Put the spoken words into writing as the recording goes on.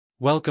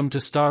Welcome to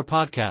Star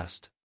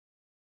Podcast.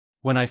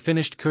 When I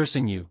finished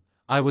cursing you,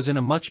 I was in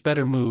a much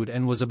better mood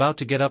and was about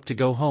to get up to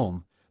go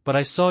home, but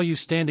I saw you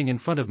standing in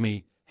front of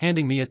me,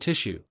 handing me a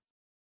tissue.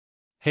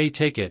 Hey,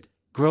 take it,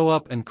 grow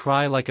up and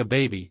cry like a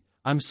baby.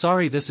 I'm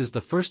sorry, this is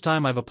the first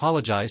time I've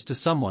apologized to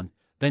someone.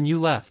 Then you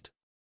left.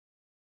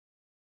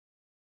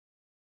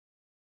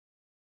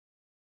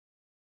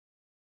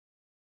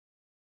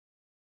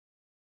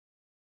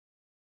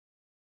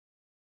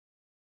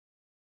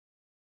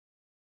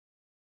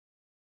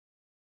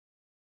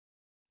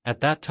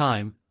 At that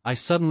time, I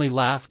suddenly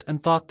laughed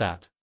and thought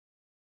that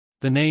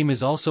the name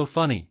is also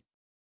funny.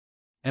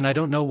 And I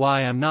don't know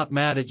why I'm not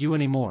mad at you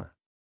anymore.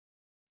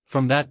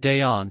 From that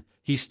day on,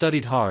 he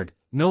studied hard,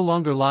 no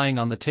longer lying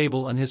on the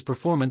table, and his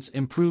performance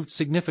improved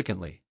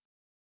significantly.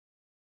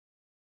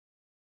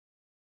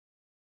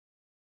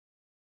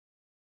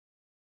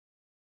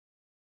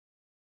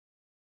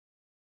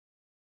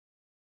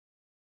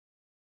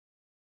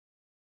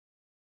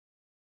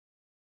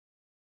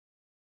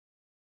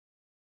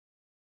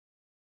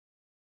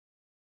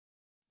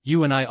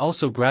 You and I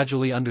also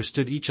gradually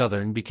understood each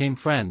other and became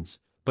friends,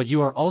 but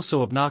you are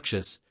also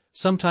obnoxious,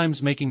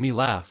 sometimes making me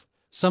laugh,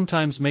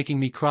 sometimes making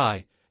me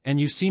cry, and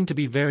you seem to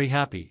be very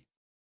happy.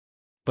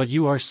 But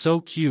you are so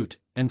cute,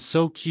 and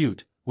so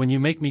cute. When you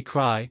make me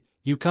cry,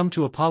 you come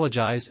to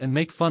apologize and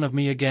make fun of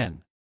me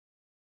again.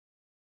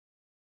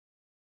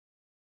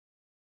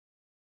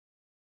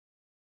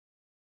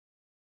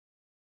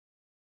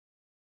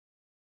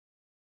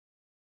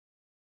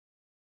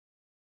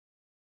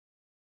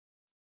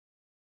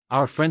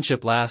 Our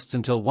friendship lasts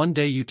until one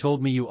day you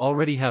told me you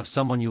already have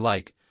someone you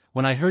like.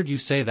 When I heard you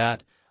say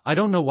that, I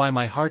don't know why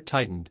my heart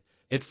tightened.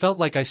 It felt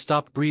like I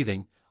stopped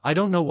breathing. I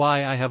don't know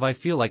why I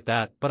feel like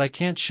that, but I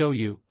can't show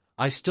you.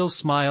 I still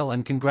smile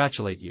and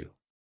congratulate you.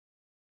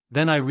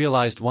 Then I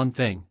realized one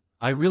thing: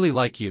 I really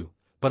like you,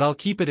 but I'll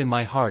keep it in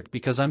my heart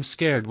because I'm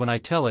scared when I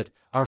tell it.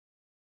 Our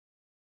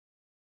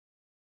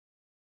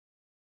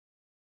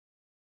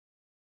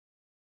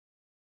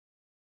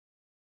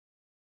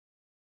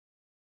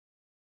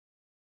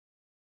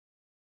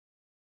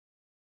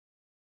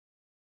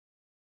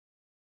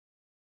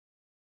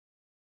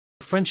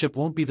friendship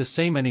won't be the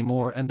same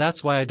anymore, and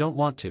that's why I don't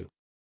want to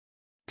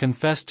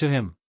confess to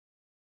him.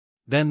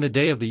 Then the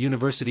day of the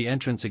university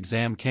entrance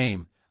exam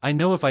came. I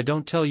know if I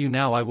don't tell you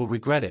now I will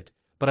regret it,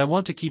 but I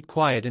want to keep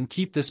quiet and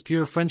keep this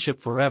pure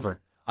friendship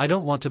forever. I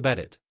don't want to bet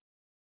it.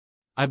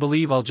 I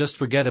believe I'll just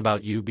forget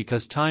about you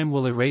because time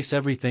will erase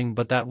everything,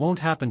 but that won't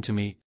happen to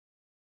me.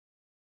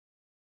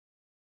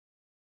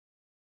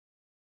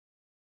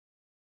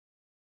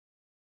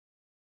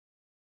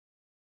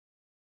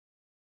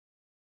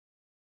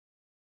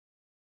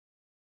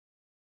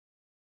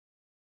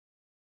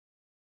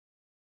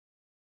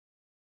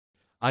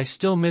 I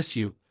still miss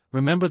you.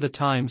 Remember the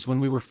times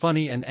when we were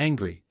funny and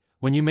angry,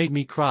 when you made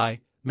me cry,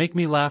 make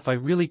me laugh. I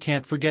really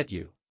can't forget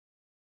you.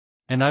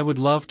 And I would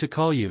love to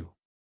call you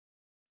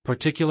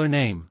particular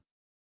name.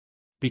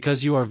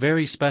 Because you are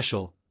very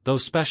special, though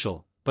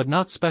special, but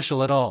not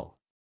special at all.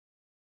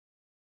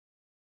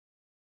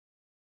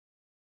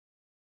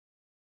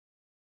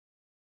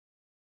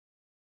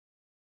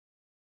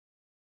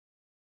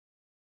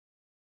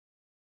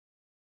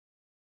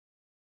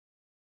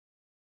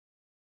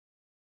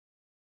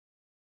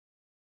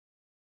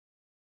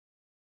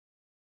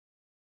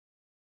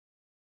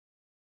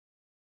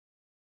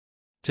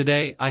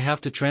 Today I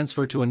have to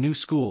transfer to a new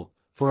school.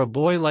 For a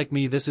boy like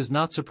me this is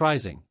not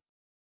surprising.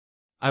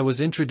 I was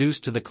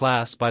introduced to the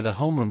class by the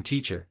homeroom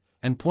teacher,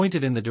 and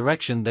pointed in the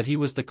direction that he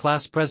was the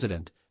class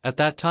president. At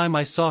that time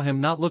I saw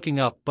him not looking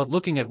up but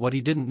looking at what he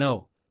didn't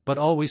know, but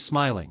always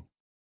smiling.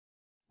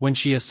 When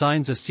she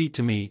assigns a seat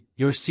to me,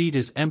 "Your seat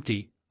is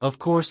empty," of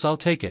course I'll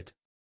take it.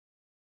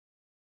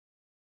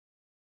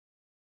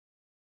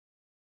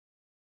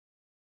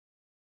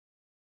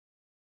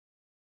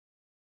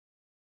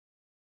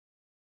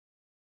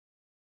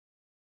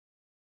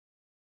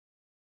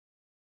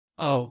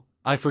 Oh,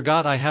 I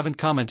forgot I haven't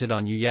commented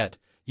on you yet.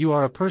 You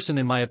are a person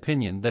in my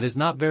opinion that is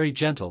not very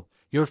gentle.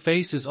 Your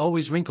face is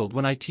always wrinkled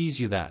when I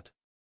tease you that.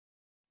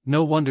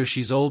 No wonder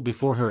she's old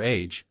before her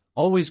age,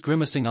 always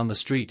grimacing on the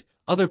street.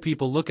 Other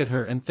people look at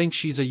her and think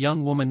she's a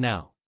young woman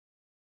now.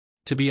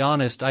 To be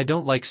honest, I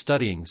don't like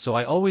studying, so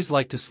I always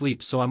like to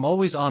sleep, so I'm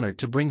always honored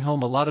to bring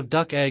home a lot of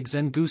duck eggs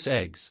and goose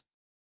eggs.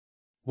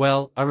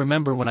 Well, I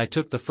remember when I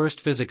took the first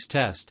physics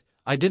test,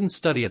 I didn't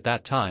study at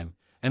that time,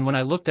 and when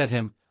I looked at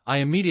him, I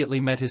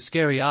immediately met his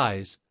scary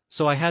eyes,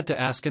 so I had to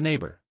ask a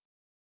neighbor.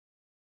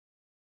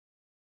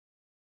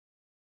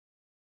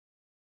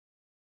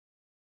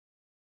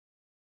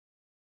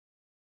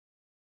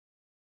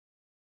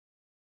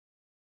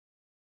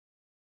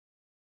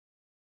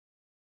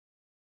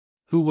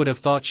 Who would have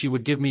thought she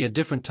would give me a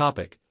different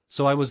topic,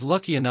 so I was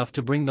lucky enough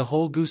to bring the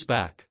whole goose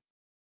back.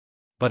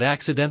 But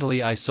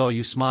accidentally I saw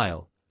you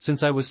smile.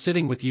 Since I was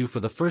sitting with you for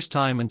the first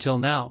time until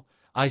now,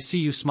 I see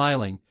you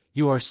smiling.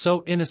 You are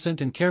so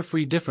innocent and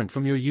carefree, different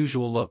from your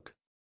usual look.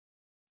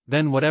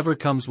 Then whatever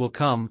comes will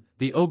come.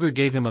 The ogre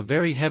gave him a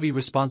very heavy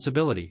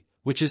responsibility,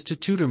 which is to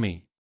tutor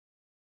me.